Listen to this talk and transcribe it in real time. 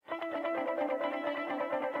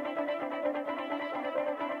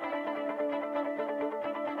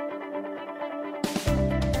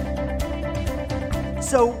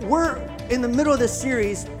So we're in the middle of this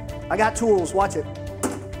series. I got tools, watch it.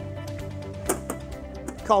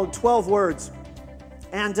 Called 12 Words.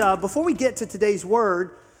 And before we get to today's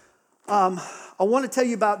word, I want to tell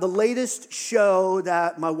you about the latest show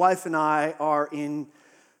that my wife and I are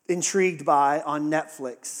intrigued by on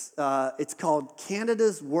Netflix. It's called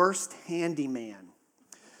Canada's Worst Handyman.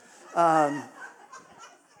 I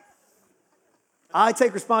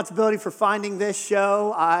take responsibility for finding this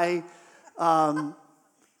show.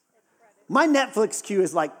 My Netflix queue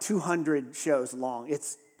is like 200 shows long.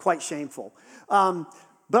 It's quite shameful. But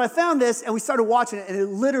I found this, and we started watching it, and it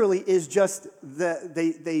literally is just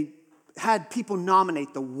they had people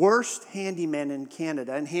nominate the worst handymen in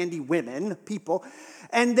Canada and handy women, people.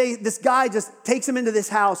 And this guy just takes them into this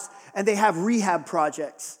house, and they have rehab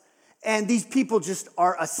projects. And these people just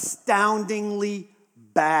are astoundingly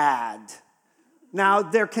bad. Now,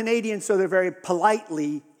 they're Canadian, so they're very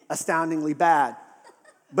politely astoundingly bad.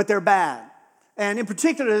 But they're bad. And in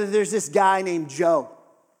particular, there's this guy named Joe.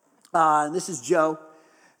 This is Joe.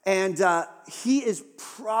 And he is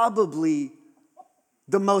probably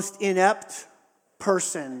the most inept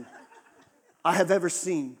person I have ever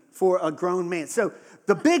seen for a grown man. So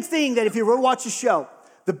the big thing that if you ever watch the show,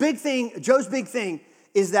 Joe's big thing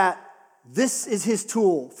is that this is his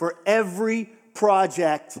tool for every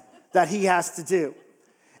project that he has to do.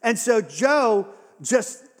 And so Joe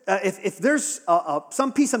just, if there's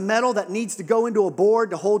some piece of metal that needs to go into a board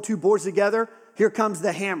to hold two boards together, here comes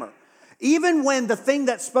the hammer. Even when the thing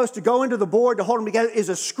that's supposed to go into the board to hold them together is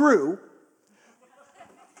a screw,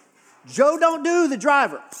 Joe don't do the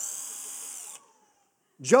driver.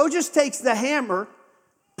 Joe just takes the hammer,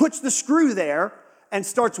 puts the screw there, and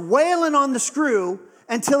starts wailing on the screw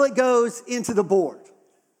until it goes into the board.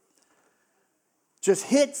 Just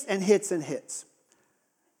hits and hits and hits.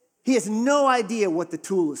 He has no idea what the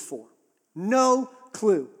tool is for. No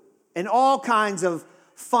clue. And all kinds of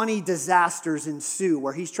funny disasters ensue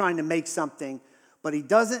where he's trying to make something, but he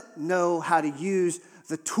doesn't know how to use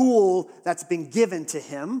the tool that's been given to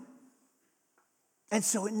him. And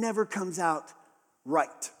so it never comes out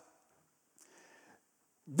right.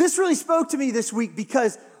 This really spoke to me this week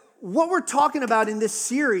because what we're talking about in this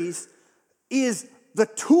series is the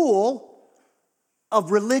tool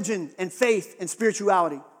of religion and faith and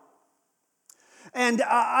spirituality. And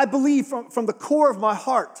I believe from the core of my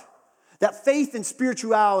heart that faith and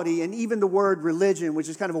spirituality, and even the word religion, which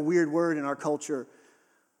is kind of a weird word in our culture,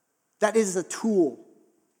 that is a tool.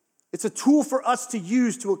 It's a tool for us to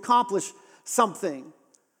use to accomplish something.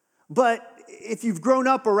 But if you've grown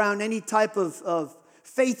up around any type of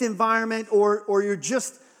faith environment or you're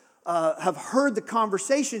just have heard the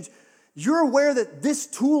conversations, you're aware that this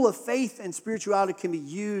tool of faith and spirituality can be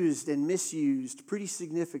used and misused pretty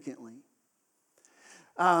significantly.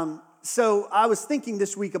 So I was thinking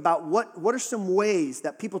this week about what are some ways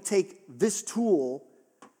that people take this tool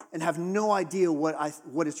and have no idea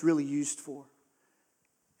what it's really used for.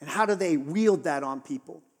 And how do they wield that on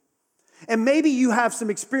people? And maybe you have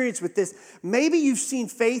some experience with this. Maybe you've seen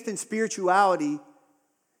faith and spirituality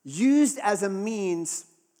used as a means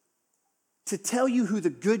to tell you who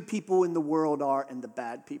the good people in the world are and the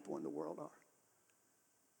bad people in the world are.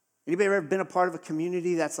 Anybody ever been a part of a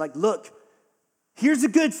community that's like, look, here's the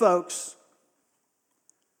good folks,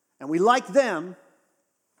 and we like them.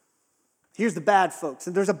 Here's the bad folks,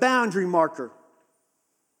 and there's a boundary marker.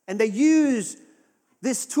 And they use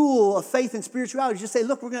this tool of faith and spirituality to just say,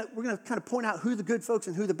 look, we're going to kind of point out who the good folks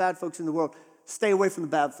and who the bad folks in the world. Stay away from the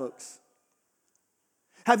bad folks.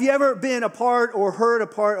 Have you ever been a part or heard a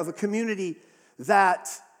part of a community that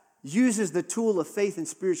uses the tool of faith and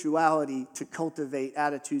spirituality to cultivate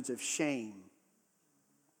attitudes of shame?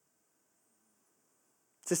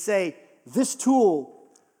 To say, this tool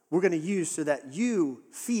we're going to use so that you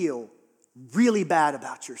feel really bad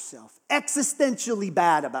about yourself, existentially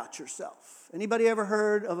bad about yourself. Anybody ever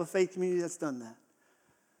heard of a faith community that's done that?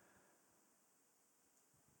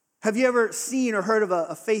 Have you ever seen or heard of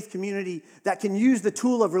a faith community that can use the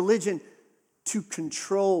tool of religion to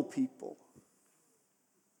control people?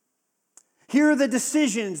 Here are the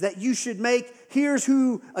decisions that you should make. Here's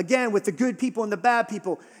who, again, with the good people and the bad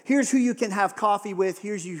people. Here's who you can have coffee with.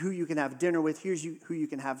 Here's who you can have dinner with. Here's who you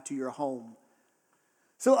can have to your home.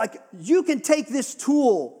 So, you can take this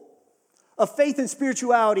tool of faith and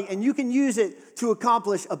spirituality and you can use it to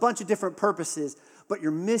accomplish a bunch of different purposes, but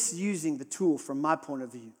you're misusing the tool from my point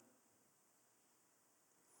of view.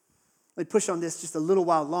 Let me push on this just a little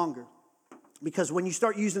while longer. Because when you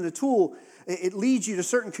start using the tool, it leads you to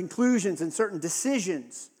certain conclusions and certain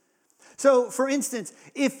decisions. So, for instance,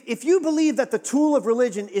 if you believe that the tool of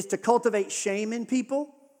religion is to cultivate shame in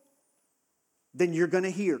people, then you're going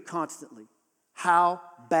to hear constantly how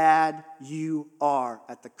bad you are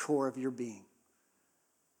at the core of your being.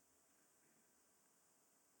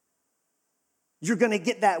 You're going to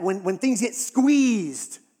get that when things get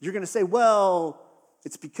squeezed, you're going to say, well,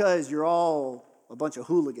 it's because you're all a bunch of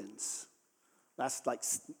hooligans.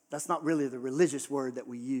 That's not really the religious word that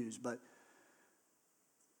we use, but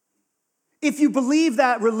if you believe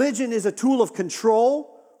that religion is a tool of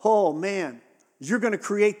control, oh man, you're going to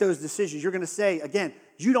create those decisions. You're going to say, again,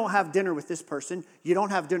 you don't have dinner with this person. You don't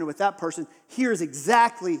have dinner with that person. Here's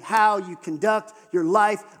exactly how you conduct your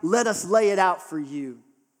life. Let us lay it out for you.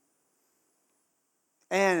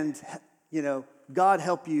 And, God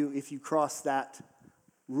help you if you cross that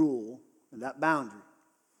rule and that boundary.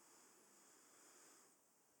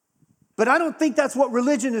 But I don't think that's what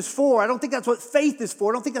religion is for. I don't think that's what faith is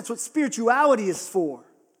for. I don't think that's what spirituality is for.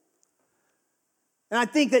 And I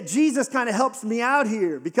think that Jesus kind of helps me out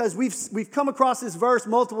here because we've come across this verse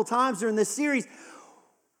multiple times during this series.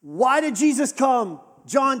 Why did Jesus come?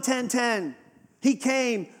 John 10:10. He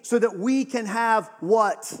came so that we can have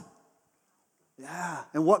what? Yeah.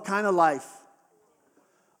 And what kind of life?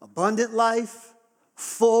 Abundant life,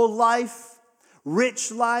 full life,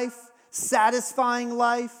 rich life, satisfying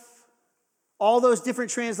life. All those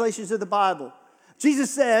different translations of the Bible.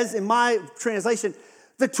 Jesus says, in my translation,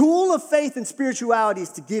 the tool of faith and spirituality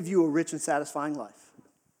is to give you a rich and satisfying life.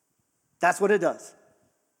 That's what it does.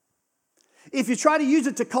 If you try to use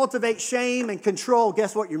it to cultivate shame and control,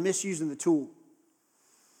 guess what? You're misusing the tool.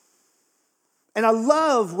 And I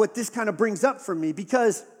love what this kind of brings up for me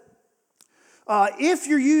because if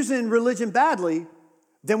you're using religion badly,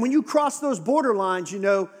 then when you cross those borderlines,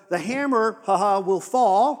 the hammer, will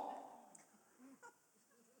fall.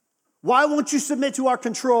 Why won't you submit to our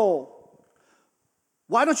control?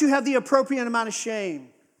 Why don't you have the appropriate amount of shame?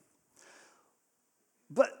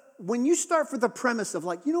 But when you start for the premise of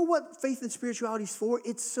what faith and spirituality is for?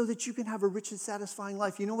 It's so that you can have a rich and satisfying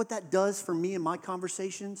life. You know what that does for me in my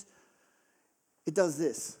conversations? It does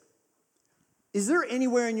this. Is there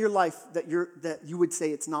anywhere in your life that you would say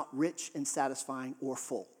it's not rich and satisfying or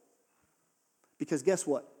full? Because guess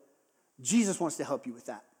what? Jesus wants to help you with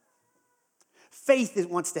that. Faith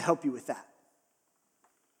wants to help you with that.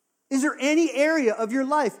 Is there any area of your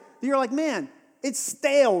life that you're like, man, it's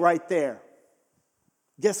stale right there?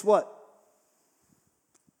 Guess what?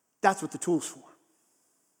 That's what the tool's for.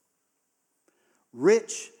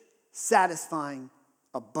 Rich, satisfying,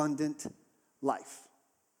 abundant life.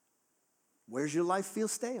 Where's your life feel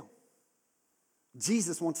stale?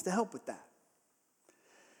 Jesus wants to help with that.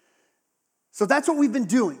 So that's what we've been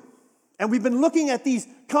doing. And we've been looking at these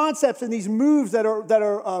concepts and these moves that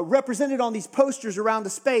are represented on these posters around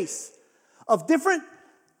the space of different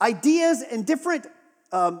ideas and different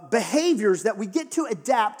behaviors that we get to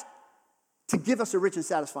adapt to give us a rich and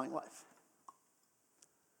satisfying life.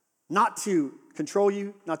 Not to control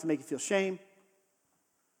you, not to make you feel shame,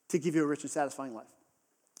 to give you a rich and satisfying life.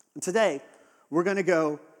 And today, we're going to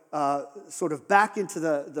go sort of back into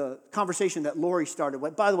the conversation that Lori started.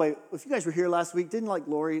 By the way, if you guys were here last week, didn't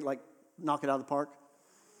Lori knock it out of the park?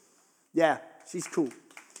 Yeah, she's cool.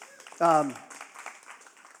 And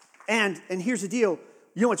here's the deal.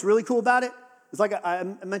 You know what's really cool about it? It's like I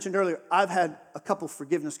mentioned earlier, I've had a couple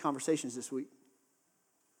forgiveness conversations this week.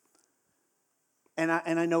 And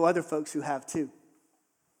I know other folks who have too.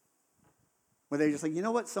 Where they're just like, you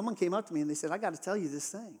know what? Someone came up to me and they said, I got to tell you this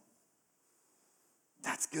thing.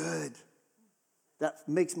 That's good. That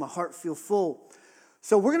makes my heart feel full.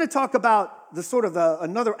 So we're going to talk about the sort of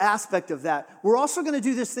another aspect of that. We're also going to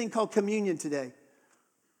do this thing called communion today.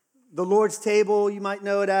 The Lord's table, you might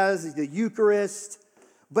know it as the Eucharist.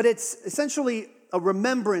 But it's essentially a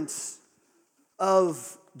remembrance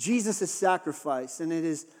of Jesus' sacrifice. And it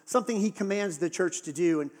is something he commands the church to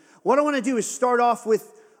do. And what I want to do is start off with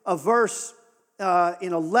a verse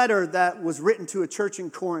in a letter that was written to a church in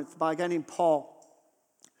Corinth by a guy named Paul.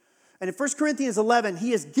 And in 1 Corinthians 11,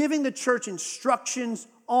 he is giving the church instructions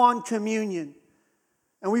on communion.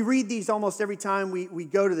 And we read these almost every time we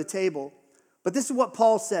go to the table. But this is what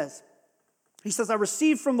Paul says. He says, I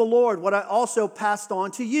received from the Lord what I also passed on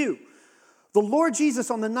to you. The Lord Jesus,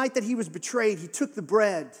 on the night that he was betrayed, he took the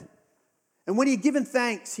bread. And when he had given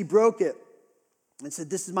thanks, he broke it and said,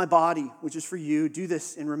 this is my body, which is for you. Do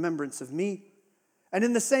this in remembrance of me. And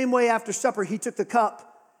in the same way, after supper, he took the cup,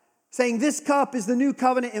 saying, this cup is the new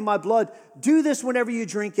covenant in my blood. Do this whenever you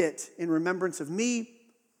drink it in remembrance of me.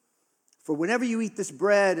 For whenever you eat this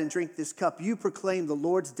bread and drink this cup, you proclaim the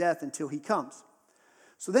Lord's death until he comes.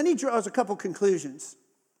 So then he draws a couple conclusions.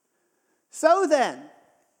 So then,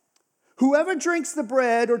 whoever drinks the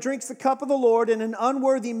bread or drinks the cup of the Lord in an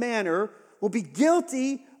unworthy manner will be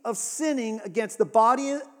guilty of sinning against the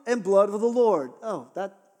body and blood of the Lord. Oh,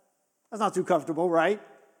 that's not too comfortable, right?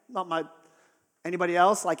 Anybody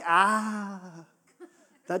else? That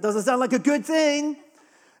doesn't sound like a good thing.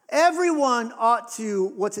 Everyone ought to,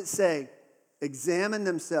 what's it say? Examine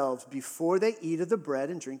themselves before they eat of the bread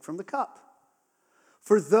and drink from the cup.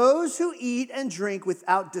 For those who eat and drink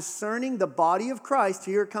without discerning the body of Christ,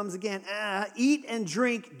 here it comes again, eat and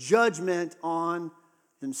drink judgment on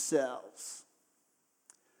themselves.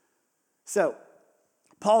 So,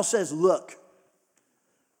 Paul says, look,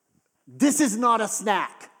 this is not a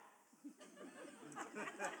snack.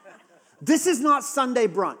 This is not Sunday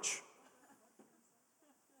brunch.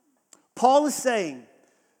 Paul is saying,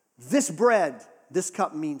 this bread, this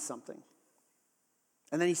cup means something.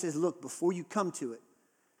 And then he says, look, before you come to it,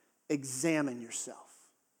 examine yourself.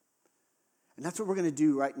 And that's what we're going to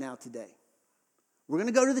do right now today. We're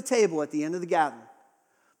going to go to the table at the end of the gathering.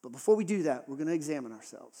 But before we do that, we're going to examine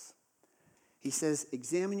ourselves. He says,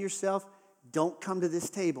 examine yourself. Don't come to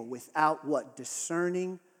this table without what?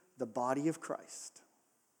 Discerning the body of Christ.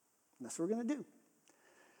 And that's what we're going to do.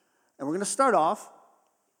 And we're going to start off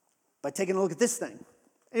by taking a look at this thing.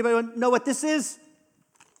 Anybody know what this is?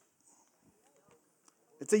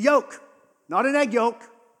 It's a yolk, not an egg yolk.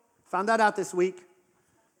 Found that out this week.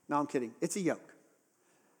 No, I'm kidding. It's a yolk.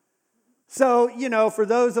 So, for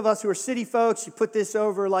those of us who are city folks, you put this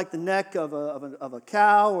over like the neck of a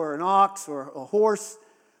cow or an ox or a horse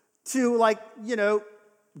to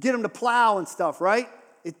get them to plow and stuff, right?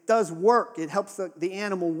 It does work. It helps the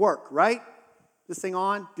animal work, right? This thing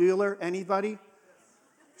on? Bueller? Anybody?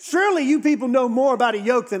 Surely you people know more about a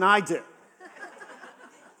yoke than I do.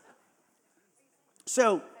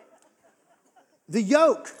 So, the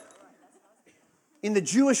yoke in the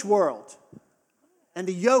Jewish world and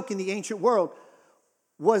the yoke in the ancient world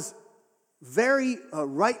was very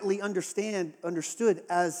rightly understood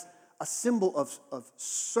as a symbol of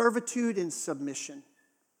servitude and submission.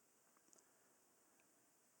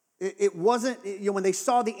 It wasn't, when they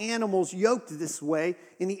saw the animals yoked this way,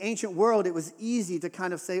 in the ancient world, it was easy to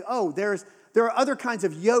kind of say, oh, there are other kinds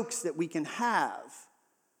of yokes that we can have.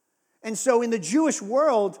 And so in the Jewish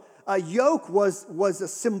world, a yoke was a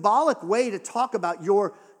symbolic way to talk about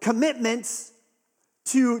your commitments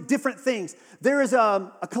to different things. There is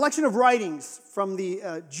a collection of writings from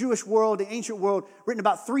the Jewish world, the ancient world, written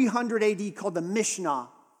about 300 AD called the Mishnah.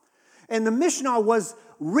 And the Mishnah was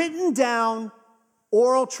written down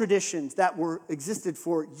oral traditions that existed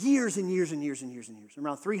for years and years and years and years and years.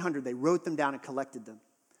 Around 300, they wrote them down and collected them.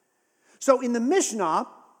 So in the Mishnah,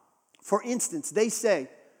 for instance, they say,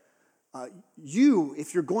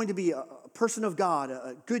 if you're going to be a person of God,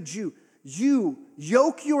 a good Jew, you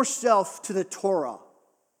yoke yourself to the Torah,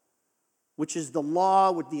 which is the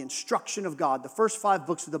law with the instruction of God, the first 5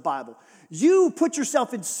 books of the Bible. You put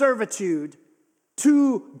yourself in servitude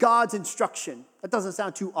to God's instruction. That doesn't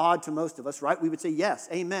sound too odd to most of us, right? We would say, yes,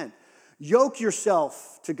 amen. Yoke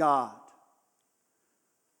yourself to God.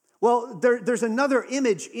 Well, there's another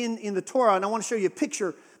image in the Torah, and I want to show you a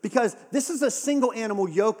picture because this is a single animal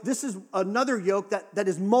yoke. This is another yoke that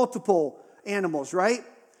is multiple animals, right?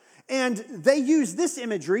 And they use this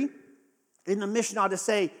imagery in the Mishnah to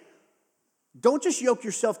say, don't just yoke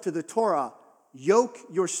yourself to the Torah, yoke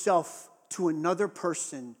yourself to another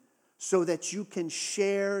person so that you can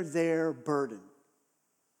share their burden.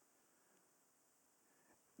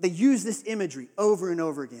 They use this imagery over and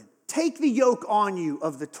over again. Take the yoke on you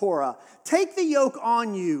of the Torah. Take the yoke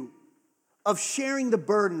on you of sharing the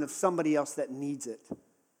burden of somebody else that needs it.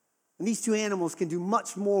 And these two animals can do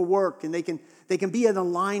much more work, and they can be in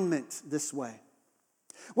alignment this way.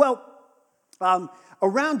 Well,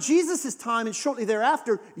 around Jesus' time and shortly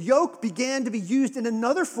thereafter, yoke began to be used in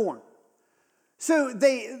another form. So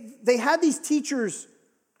they had these teachers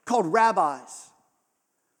called rabbis.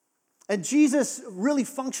 And Jesus really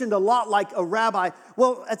functioned a lot like a rabbi.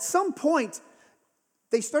 Well, at some point,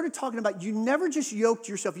 they started talking about you never just yoked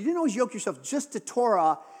yourself. You didn't always yoke yourself just to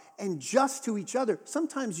Torah and just to each other.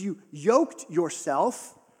 Sometimes you yoked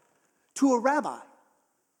yourself to a rabbi.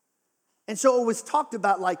 And so it was talked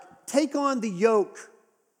about take on the yoke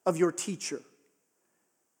of your teacher.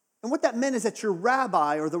 And what that meant is that your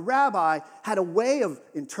rabbi or the rabbi had a way of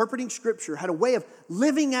interpreting Scripture, had a way of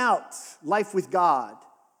living out life with God.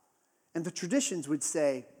 And the traditions would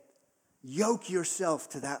say, yoke yourself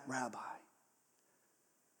to that rabbi.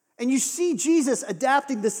 And you see Jesus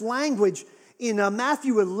adapting this language in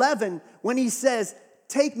Matthew 11 when he says,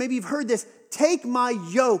 maybe you've heard this, take my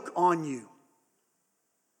yoke on you.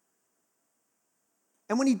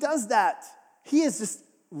 And when he does that, he is just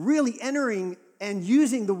really entering and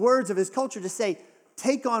using the words of his culture to say,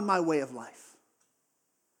 take on my way of life.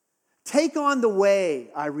 Take on the way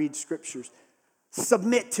I read scriptures.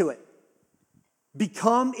 Submit to it.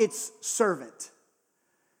 Become its servant.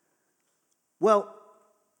 Well,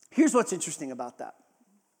 here's what's interesting about that.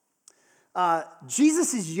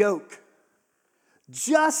 Jesus' yoke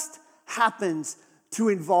just happens to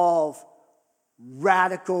involve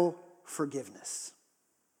radical forgiveness.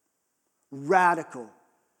 Radical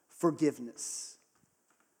forgiveness.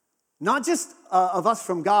 Not just of us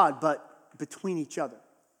from God, but between each other.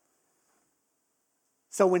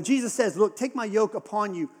 So when Jesus says, look, take my yoke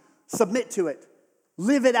upon you, submit to it,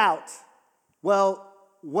 live it out. Well,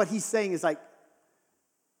 what he's saying is like,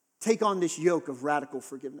 take on this yoke of radical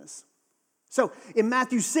forgiveness. So in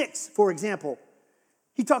Matthew 6, for example,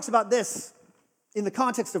 he talks about this in the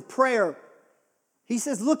context of prayer. He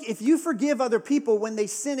says, look, if you forgive other people when they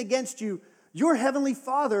sin against you, your heavenly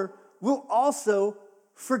Father will also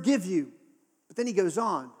forgive you. But then he goes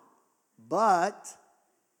on, but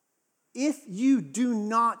if you do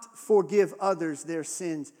not forgive others their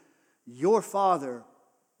sins, your Father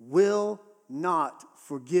will not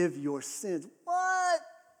forgive your sins. What?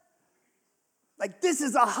 Like, this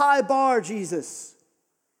is a high bar, Jesus.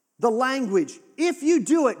 The language. If you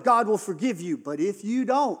do it, God will forgive you. But if you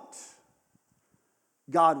don't,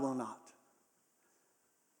 God will not.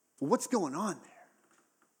 What's going on there?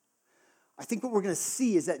 I think what we're going to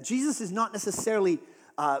see is that Jesus is not necessarily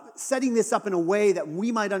setting this up in a way that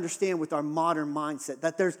we might understand with our modern mindset.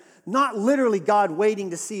 That there's not literally God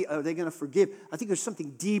waiting to see, are they going to forgive? I think there's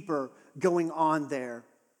something deeper going on there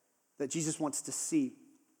that Jesus wants to see.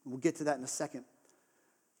 We'll get to that in a second.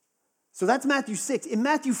 So that's Matthew 6. In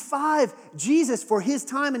Matthew 5, Jesus, for his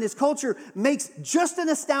time and his culture, makes just an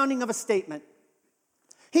astounding of a statement.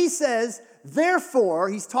 He says, therefore,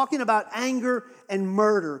 he's talking about anger and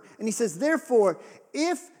murder. And he says, therefore,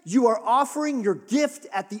 if you are offering your gift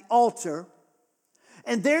at the altar,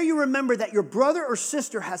 and there you remember that your brother or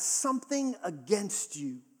sister has something against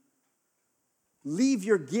you, leave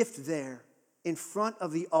your gift there in front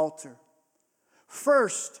of the altar.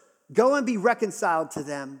 First, go and be reconciled to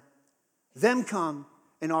them. Then come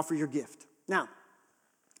and offer your gift. Now,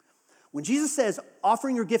 when Jesus says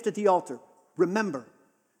offering your gift at the altar, remember,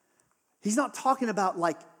 he's not talking about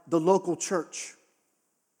like the local church.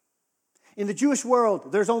 In the Jewish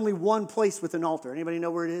world, there's only one place with an altar. Anybody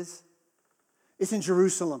know where it is? It's in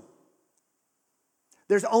Jerusalem.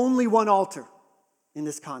 There's only one altar in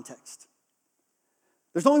this context.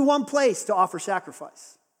 There's only one place to offer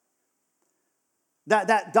sacrifice.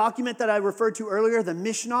 That document that I referred to earlier, the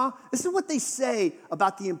Mishnah, this is what they say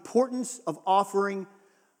about the importance of offering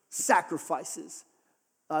sacrifices.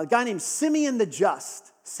 A guy named Simeon the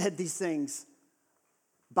Just said these things.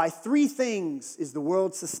 By three things is the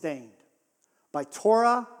world sustained. By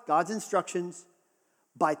Torah, God's instructions,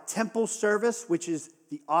 by temple service, which is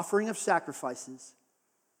the offering of sacrifices,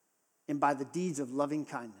 and by the deeds of loving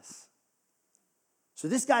kindness. So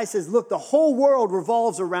this guy says, look, the whole world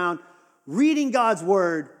revolves around reading God's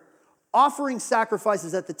word, offering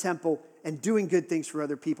sacrifices at the temple, and doing good things for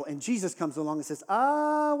other people. And Jesus comes along and says,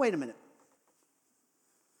 wait a minute.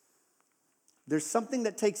 There's something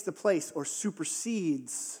that takes the place or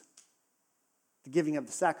supersedes the giving of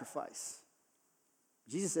the sacrifice.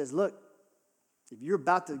 Jesus says, look, if you're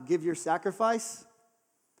about to give your sacrifice,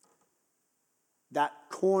 that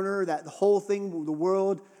corner, that whole thing the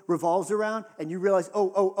world revolves around, and you realize,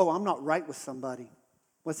 I'm not right with somebody.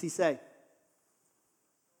 What's he say?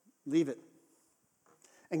 Leave it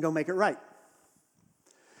and go make it right.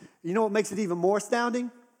 You know what makes it even more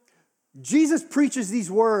astounding? Jesus preaches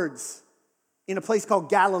these words in a place called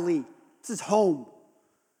Galilee. This is home.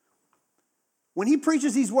 When he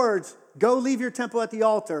preaches these words, go leave your temple at the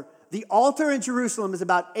altar in Jerusalem is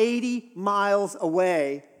about 80 miles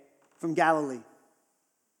away from Galilee.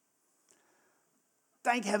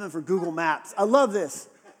 Thank heaven for Google Maps. I love this.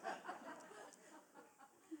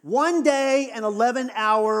 1 day and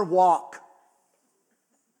 11-hour walk.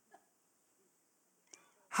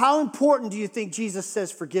 How important do you think Jesus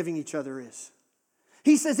says forgiving each other is?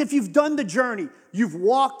 He says if you've done the journey, you've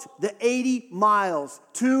walked the 80 miles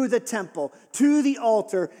to the temple, to the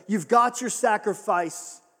altar, you've got your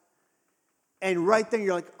sacrifice, and right then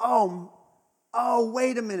you're like, oh,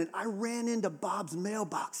 wait a minute, I ran into Bob's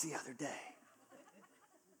mailbox the other day.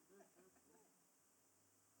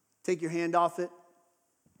 Take your hand off it,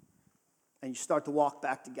 and you start to walk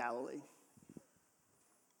back to Galilee.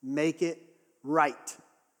 Make it right.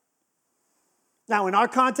 Now, in our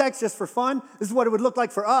context, just for fun, this is what it would look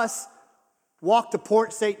like for us. Walk to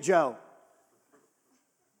Port St. Joe.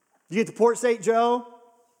 You get to Port St. Joe,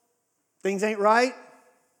 things ain't right,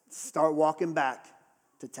 start walking back.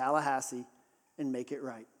 to Tallahassee and make it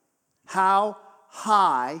right. How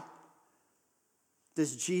high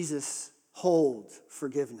does Jesus hold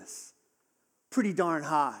forgiveness? Pretty darn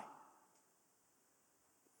high.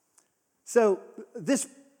 So this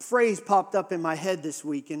phrase popped up in my head this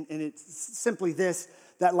week, and it's simply this,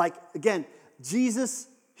 that like, again, Jesus,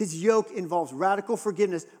 his yoke involves radical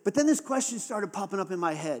forgiveness, but then this question started popping up in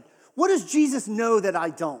my head. What does Jesus know that I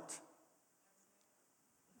don't?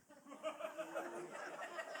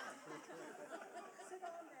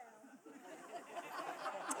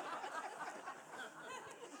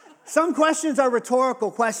 Some questions are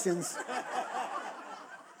rhetorical questions.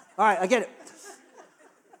 All right, I get it.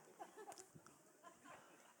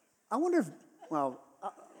 I wonder if, well,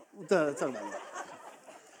 talk about it.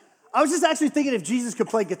 I was just actually thinking if Jesus could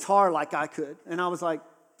play guitar like I could. And I was like,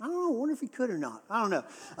 I don't know, I wonder if he could or not. I don't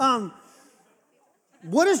know.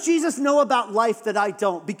 What does Jesus know about life that I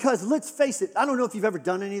don't? Because let's face it, I don't know if you've ever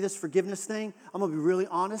done any of this forgiveness thing. I'm going to be really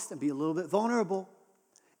honest and be a little bit vulnerable.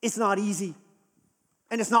 It's not easy.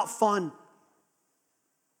 And it's not fun.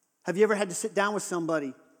 Have you ever had to sit down with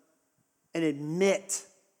somebody and admit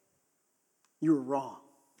you were wrong?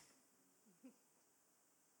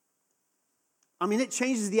 I mean, it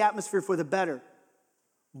changes the atmosphere for the better.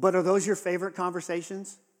 But are those your favorite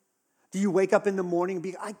conversations? Do you wake up in the morning and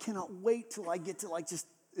be, I cannot wait till I get to like just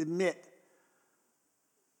admit.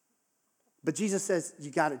 But Jesus says,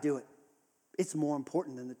 you got to do it. It's more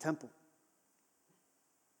important than the temple.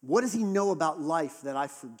 What does he know about life that I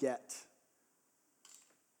forget?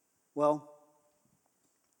 Well,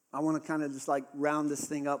 I want to kind of just like round this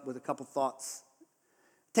thing up with a couple thoughts.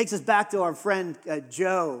 Takes us back to our friend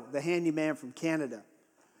Joe, the handyman from Canada.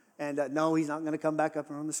 And no, he's not going to come back up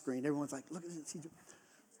on the screen. Everyone's like, look at this.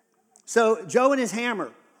 So Joe and his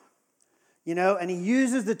hammer, and he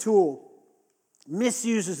uses the tool,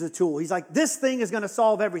 misuses the tool. He's like, this thing is going to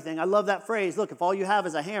solve everything. I love that phrase. Look, if all you have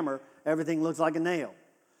is a hammer, everything looks like a nail.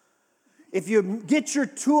 If you get your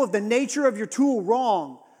tool, the nature of your tool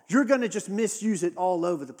wrong, you're going to just misuse it all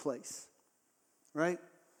over the place, right?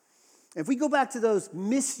 If we go back to those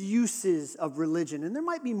misuses of religion, and there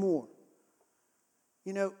might be more,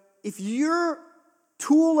 if your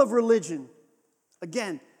tool of religion,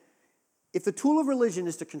 again, if the tool of religion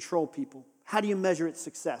is to control people, how do you measure its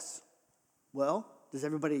success? Well, does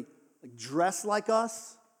everybody dress like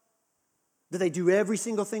us? Do they do every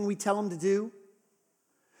single thing we tell them to do?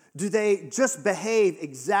 Do they just behave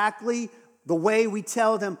exactly the way we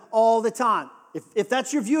tell them all the time? If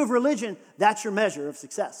that's your view of religion, that's your measure of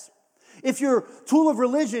success. If your tool of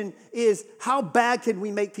religion is how bad can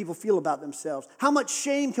we make people feel about themselves? How much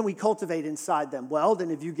shame can we cultivate inside them? Well,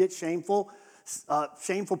 then if you get shameful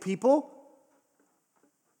people,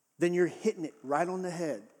 then you're hitting it right on the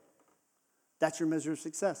head. That's your measure of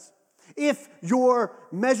success. If your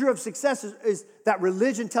measure of success is that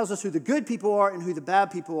religion tells us who the good people are and who the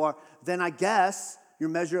bad people are, then I guess your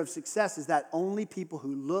measure of success is that only people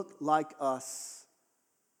who look like us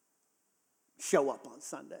show up on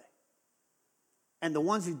Sunday. And the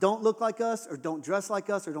ones who don't look like us or don't dress like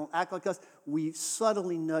us or don't act like us, we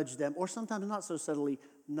subtly nudge them, or sometimes not so subtly,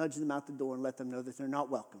 nudge them out the door and let them know that they're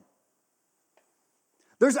not welcome.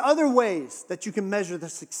 There's other ways that you can measure the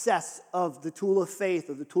success of the tool of faith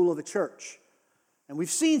or the tool of a church. And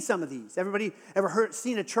we've seen some of these. Everybody ever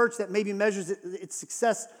seen a church that maybe measures its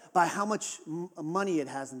success by how much money it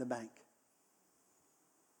has in the bank?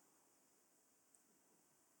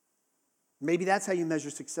 Maybe that's how you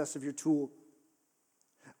measure success of your tool.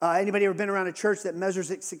 Anybody ever been around a church that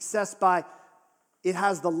measures its success by it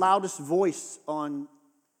has the loudest voice on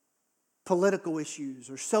political issues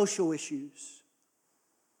or social issues?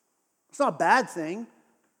 It's not a bad thing.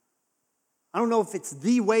 I don't know if it's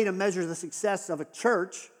the way to measure the success of a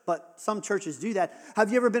church, but some churches do that.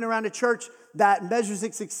 Have you ever been around a church that measures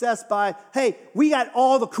its success by, hey, we got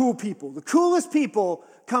all the cool people. The coolest people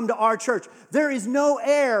come to our church. There is no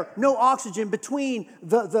air, no oxygen between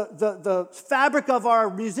the fabric of our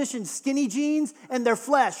musicians' skinny jeans and their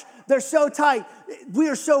flesh. They're so tight. We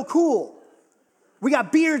are so cool. We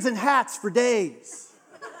got beards and hats for days.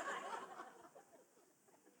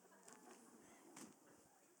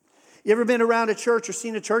 You ever been around a church or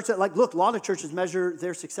seen a church that, look, a lot of churches measure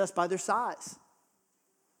their success by their size.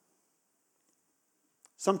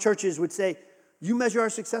 Some churches would say, you measure our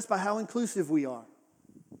success by how inclusive we are.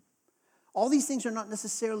 All these things are not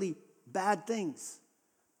necessarily bad things.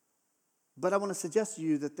 But I want to suggest to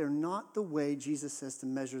you that they're not the way Jesus says to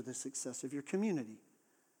measure the success of your community.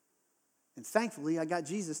 And thankfully, I got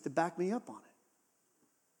Jesus to back me up on it.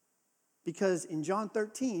 Because in John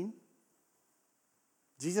 13,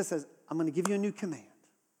 Jesus says, I'm going to give you a new command.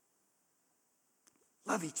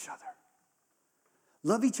 Love each other.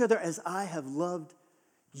 Love each other as I have loved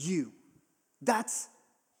you. That's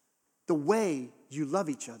the way you love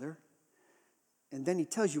each other. And then he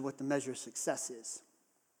tells you what the measure of success is.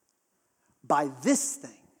 By this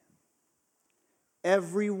thing,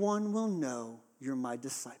 everyone will know you're my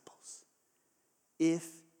disciples. If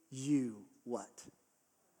you, what?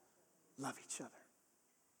 Love each other.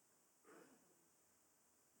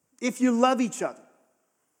 If you love each other,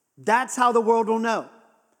 that's how the world will know.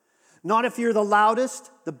 Not if you're the loudest,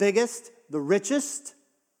 the biggest, the richest.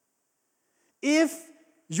 If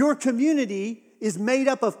your community is made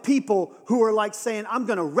up of people who are like saying, I'm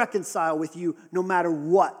going to reconcile with you no matter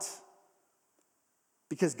what.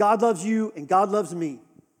 Because God loves you and God loves me.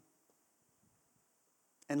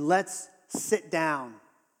 And let's sit down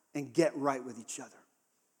and get right with each other.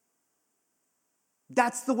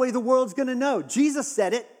 That's the way the world's going to know. Jesus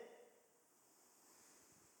said it.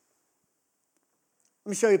 Let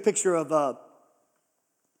me show you a picture of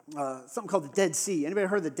something called the Dead Sea. Anybody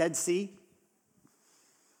heard of the Dead Sea?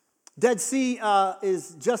 Dead Sea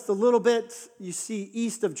is just a little bit, you see,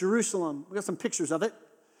 east of Jerusalem. We got some pictures of it.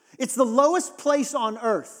 It's the lowest place on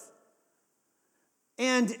earth.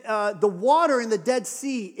 And the water in the Dead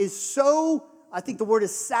Sea is so, I think the word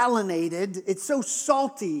is salinated. It's so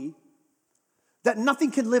salty that nothing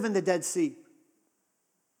can live in the Dead Sea.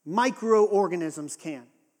 Microorganisms can.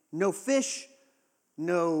 No fish,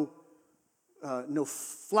 no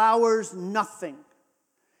flowers, nothing.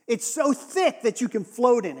 It's so thick that you can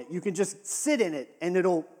float in it. You can just sit in it and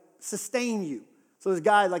it'll sustain you. So this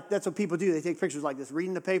guy, that's what people do. They take pictures like this,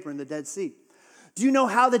 reading the paper in the Dead Sea. Do you know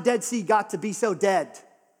how the Dead Sea got to be so dead?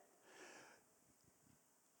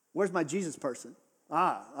 Where's my Jesus person?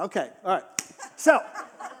 Okay, all right. So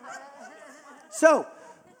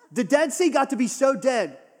the Dead Sea got to be so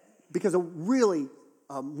dead because of really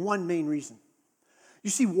one main reason. You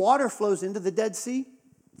see, water flows into the Dead Sea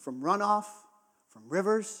from runoff, from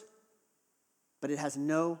rivers, but it has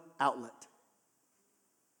no outlet.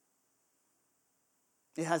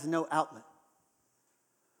 It has no outlet.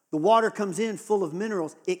 The water comes in full of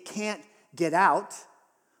minerals. It can't get out.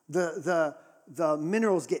 The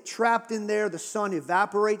minerals get trapped in there. The sun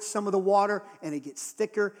evaporates some of the water, and it gets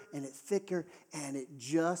thicker, and it's thicker, and it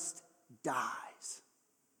just dies.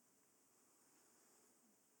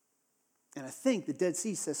 And I think the Dead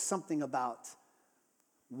Sea says something about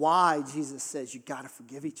why Jesus says you got to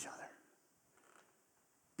forgive each other.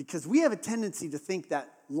 Because we have a tendency to think that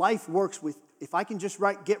life works with, if I can just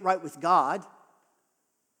get right with God,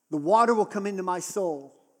 the water will come into my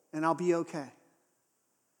soul and I'll be okay.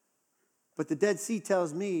 But the Dead Sea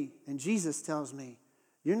tells me, and Jesus tells me,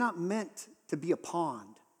 you're not meant to be a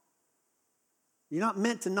pond. You're not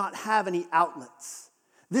meant to not have any outlets.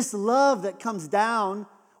 This love that comes down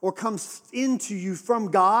or comes into you from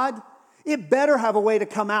God, it better have a way to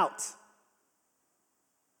come out.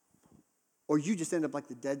 Or you just end up like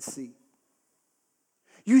the Dead Sea.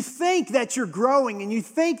 You think that you're growing and you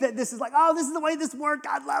think that this is like, oh, this is the way this works.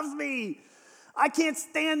 God loves me. I can't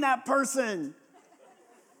stand that person.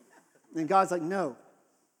 And God's like, no.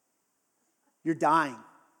 You're dying.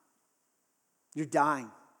 You're dying.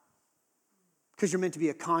 Because you're meant to be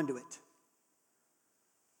a conduit.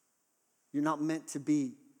 You're not meant to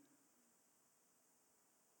be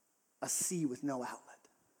a sea with no outlet.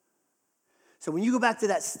 So when you go back to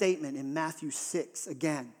that statement in Matthew 6,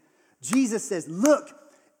 again, Jesus says, look,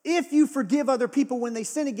 if you forgive other people when they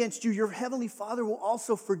sin against you, your heavenly Father will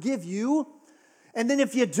also forgive you. And then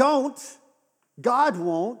if you don't, God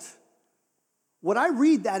won't. What I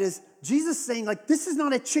read that is Jesus saying, like, this is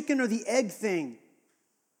not a chicken or the egg thing.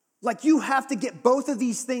 Like, you have to get both of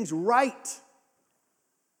these things right.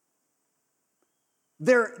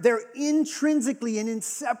 They're intrinsically and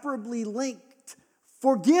inseparably linked.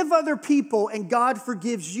 Forgive other people and God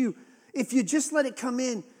forgives you. If you just let it come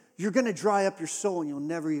in, you're going to dry up your soul and you'll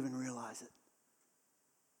never even realize it.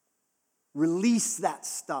 Release that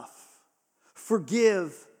stuff.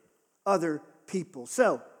 Forgive other people.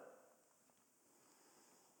 So,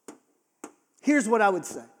 here's what I would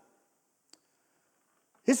say.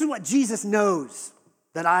 This is what Jesus knows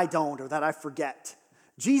that I don't or that I forget.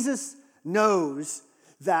 Jesus knows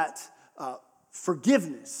that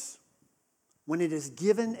forgiveness, when it is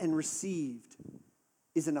given and received,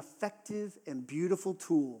 is an effective and beautiful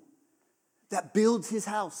tool that builds his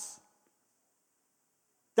house,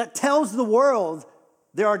 that tells the world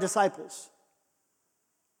there are disciples.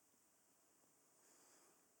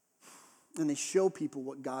 And they show people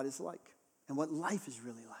what God is like and what life is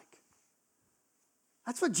really like.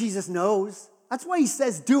 That's what Jesus knows. That's why he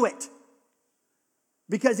says, do it.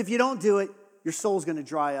 Because if you don't do it, your soul's going to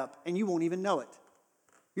dry up and you won't even know it.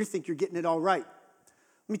 You think you're getting it all right.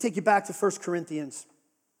 Let me take you back to 1 Corinthians,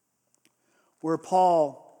 where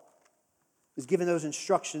Paul is giving those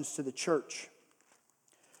instructions to the church.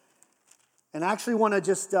 And I actually want to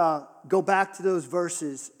just go back to those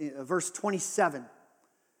verses, verse 27.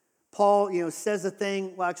 Paul, says a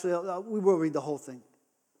thing. Well, actually, we will read the whole thing.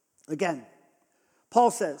 Again,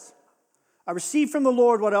 Paul says, I received from the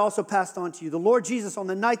Lord what I also passed on to you. The Lord Jesus, on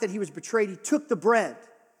the night that he was betrayed, he took the bread.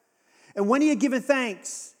 And when he had given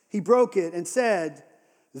thanks, he broke it and said,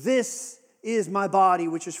 this is my body,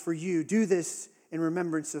 which is for you. Do this in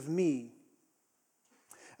remembrance of me.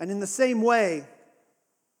 And in the same way,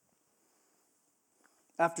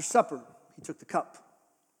 after supper, he took the cup,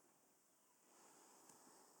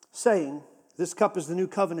 saying, this cup is the new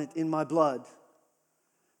covenant in my blood.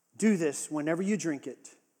 Do this whenever you drink it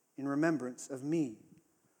in remembrance of me.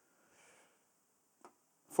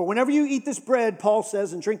 For whenever you eat this bread, Paul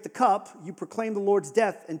says, and drink the cup, you proclaim the Lord's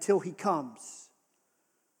death until he comes.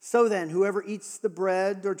 So then, whoever eats the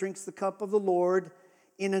bread or drinks the cup of the Lord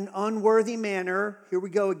in an unworthy manner, here we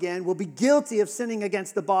go again, will be guilty of sinning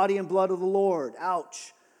against the body and blood of the Lord.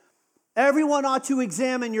 Ouch. Everyone ought to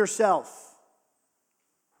examine yourself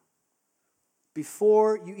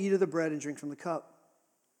before you eat of the bread and drink from the cup.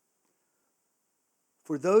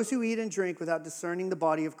 For those who eat and drink without discerning the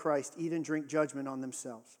body of Christ eat and drink judgment on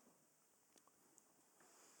themselves.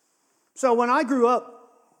 So when I grew up,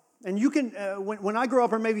 and you can, when I grew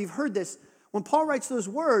up, or maybe you've heard this, when Paul writes those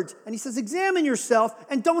words, and he says, examine yourself,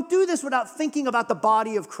 and don't do this without thinking about the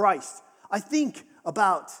body of Christ. I think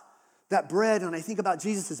about that bread, and I think about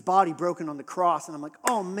Jesus' body broken on the cross, and I'm like,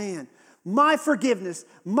 oh man, my forgiveness,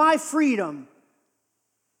 my freedom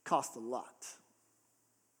cost a lot.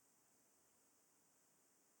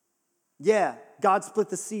 Yeah, God split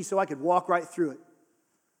the sea so I could walk right through it.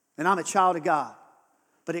 And I'm a child of God.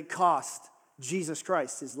 But it cost Jesus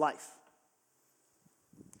Christ his life.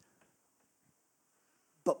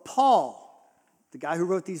 But Paul, the guy who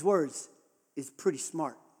wrote these words, is pretty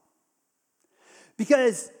smart.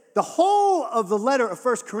 Because the whole of the letter of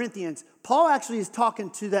 1 Corinthians, Paul actually is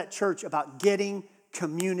talking to that church about getting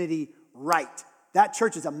community right. That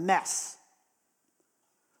church is a mess.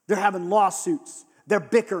 They're having lawsuits. They're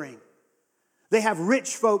bickering. They have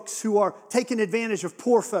rich folks who are taking advantage of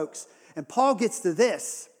poor folks. And Paul gets to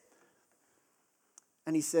this.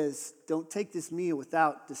 And he says, don't take this meal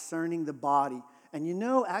without discerning the body. And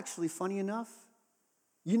actually, funny enough,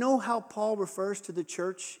 you know how Paul refers to the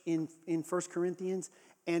church in 1 Corinthians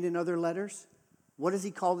and in other letters? What does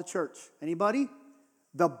he call the church? Anybody?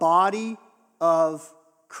 The body of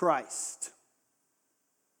Christ.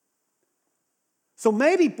 So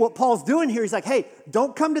maybe what Paul's doing here, he's like, hey,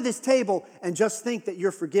 don't come to this table and just think that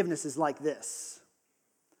your forgiveness is like this.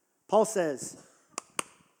 Paul says,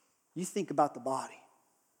 you think about the body,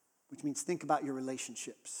 which means think about your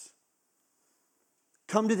relationships.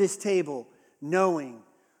 Come to this table knowing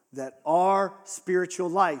that our spiritual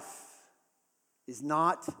life is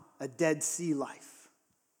not a Dead Sea life.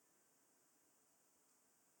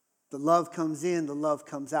 The love comes in, the love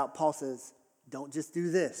comes out. Paul says, don't just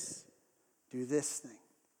do this. Do this thing.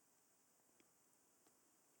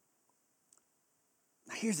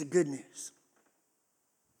 Now here's the good news.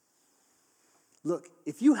 Look,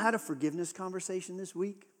 if you had a forgiveness conversation this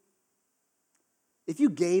week, if you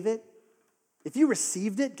gave it, if you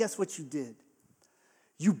received it, guess what you did?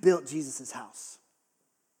 You built Jesus' house.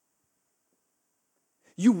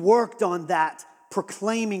 You worked on that,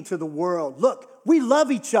 proclaiming to the world, look, we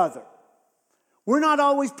love each other. We're not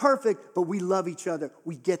always perfect, but we love each other.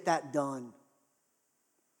 We get that done.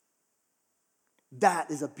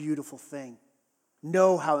 That is a beautiful thing.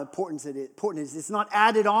 Know how important it is. It's not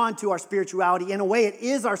added on to our spirituality. In a way, it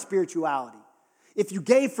is our spirituality. If you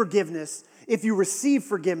gave forgiveness, if you received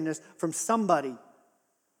forgiveness from somebody,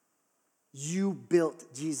 you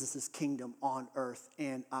built Jesus' kingdom on earth,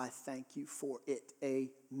 and I thank you for it.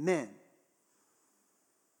 Amen.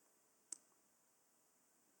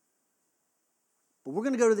 But we're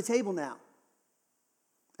going to go to the table now.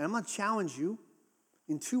 And I'm going to challenge you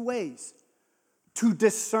in two ways. To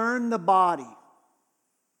discern the body.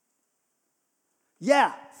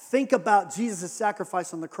 Yeah, think about Jesus'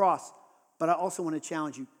 sacrifice on the cross. But I also want to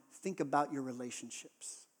challenge you, think about your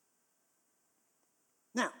relationships.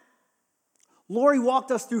 Now, Lori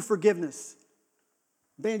walked us through forgiveness.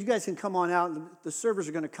 Band, you guys can come on out. The servers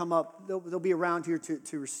are going to come up. They'll be around here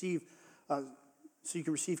to receive, so you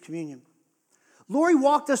can receive communion. Lori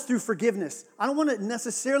walked us through forgiveness. I don't want to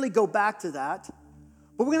necessarily go back to that,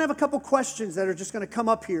 but we're going to have a couple questions that are just going to come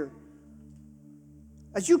up here.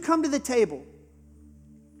 As you come to the table,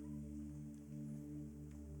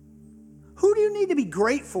 who Who do you need to be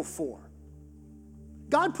grateful for?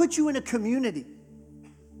 God put you in a community.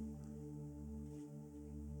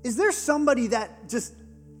 Is there somebody that just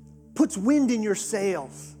puts wind in your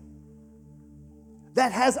sails,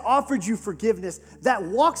 that has offered you forgiveness, that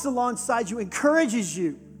walks alongside you, encourages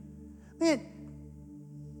you? Man,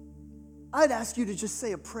 I'd ask you to just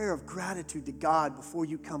say a prayer of gratitude to God before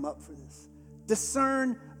you come up for this.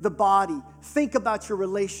 Discern the body. Think about your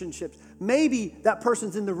relationships. Maybe that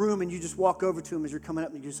person's in the room and you just walk over to him as you're coming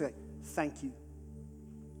up and you just say, thank you.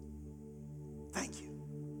 Thank you.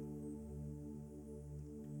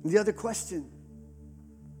 And the other question,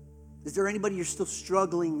 is there anybody you're still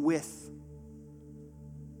struggling with?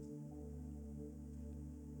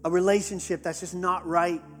 A relationship that's just not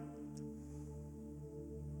right?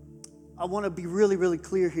 I want to be really, really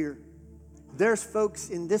clear here. There's folks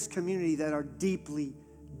in this community that are deeply,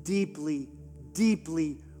 deeply,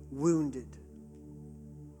 deeply wounded.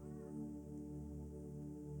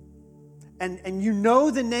 And you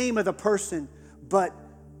know the name of the person, but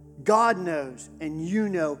God knows, and you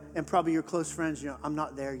know, and probably your close friends, I'm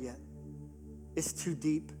not there yet. It's too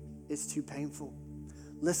deep. It's too painful.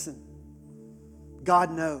 Listen,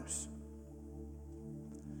 God knows.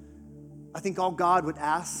 I think all God would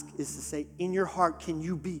ask is to say, in your heart, can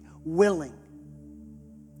you be willing?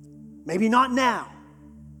 Maybe not now,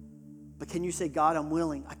 but can you say, God, I'm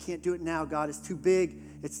willing. I can't do it now, God. It's too big.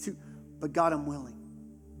 But God, I'm willing.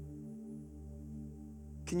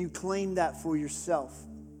 Can you claim that for yourself?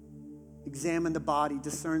 Examine the body,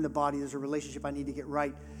 discern the body. There's a relationship I need to get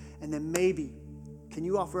right. And then maybe, can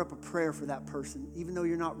you offer up a prayer for that person, even though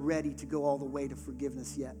you're not ready to go all the way to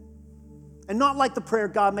forgiveness yet? And not like the prayer,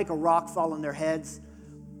 God, make a rock fall on their heads.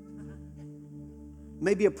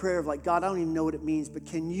 Maybe a prayer of like, God, I don't even know what it means, but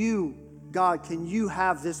can you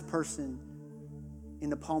have this person in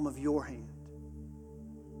the palm of your hand?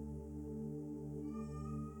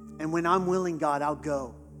 And when I'm willing, God, I'll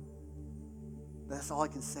go. But that's all I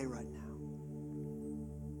can say right now.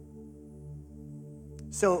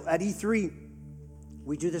 So at E3,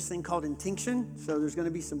 we do this thing called intinction. So there's going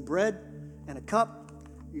to be some bread and a cup.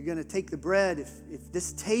 You're going to take the bread. If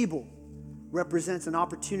this table represents an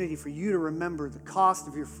opportunity for you to remember the cost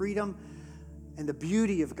of your freedom and the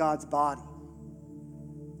beauty of God's body,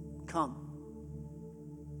 come.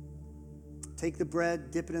 Take the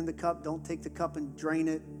bread, dip it in the cup. Don't take the cup and drain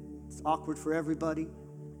it. It's awkward for everybody.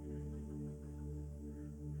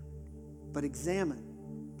 But examine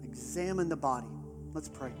the body. Let's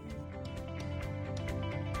pray.